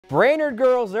Brainerd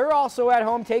girls, they're also at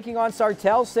home taking on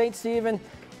Sartell-St. Stephen.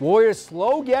 Warriors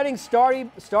slow getting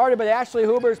started, but Ashley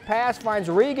Huber's pass finds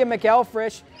Regan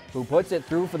McElfresh, who puts it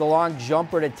through for the long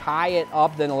jumper to tie it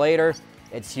up. Then later,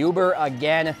 it's Huber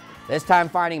again, this time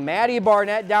finding Maddie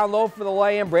Barnett down low for the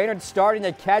lay-in. Brainerd starting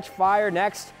to catch fire.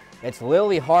 Next, it's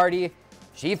Lily Hardy.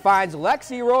 She finds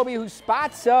Lexi Roby, who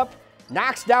spots up,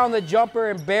 knocks down the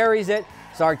jumper and buries it.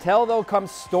 Sartell, though, comes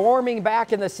storming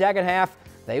back in the second half.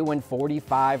 They win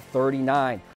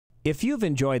 45-39. If you've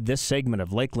enjoyed this segment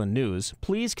of Lakeland News,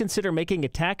 please consider making a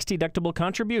tax-deductible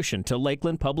contribution to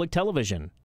Lakeland Public Television.